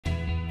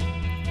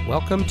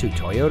Welcome to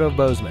Toyota of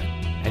Bozeman,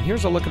 and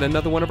here's a look at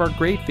another one of our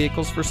great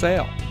vehicles for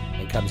sale.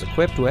 It comes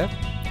equipped with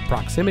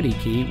proximity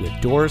key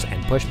with doors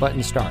and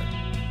push-button start,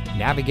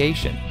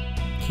 navigation,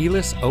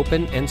 keyless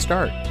open and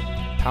start,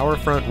 power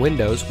front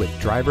windows with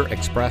driver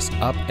express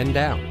up and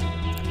down,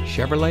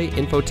 Chevrolet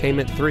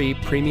Infotainment 3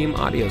 premium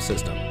audio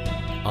system,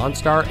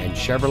 OnStar and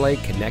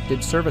Chevrolet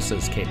connected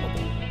services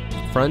capable,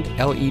 front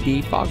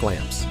LED fog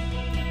lamps,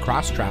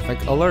 cross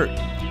traffic alert,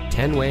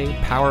 10-way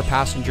power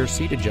passenger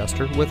seat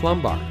adjuster with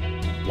lumbar,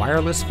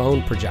 wireless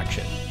phone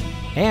projection,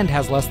 and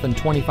has less than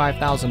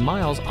 25,000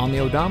 miles on the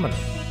odometer.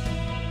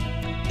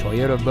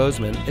 Toyota of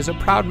Bozeman is a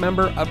proud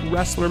member of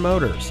Wrestler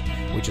Motors,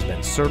 which has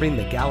been serving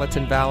the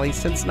Gallatin Valley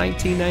since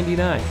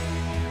 1999.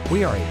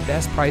 We are a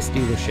best price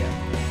dealership,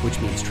 which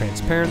means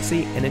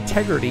transparency and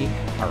integrity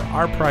are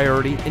our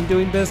priority in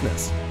doing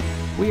business.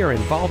 We are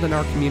involved in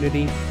our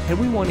community, and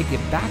we want to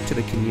give back to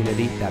the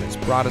community that has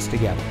brought us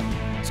together.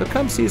 So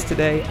come see us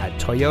today at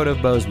Toyota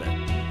of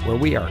Bozeman, where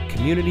we are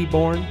community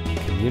born,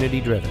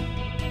 community driven.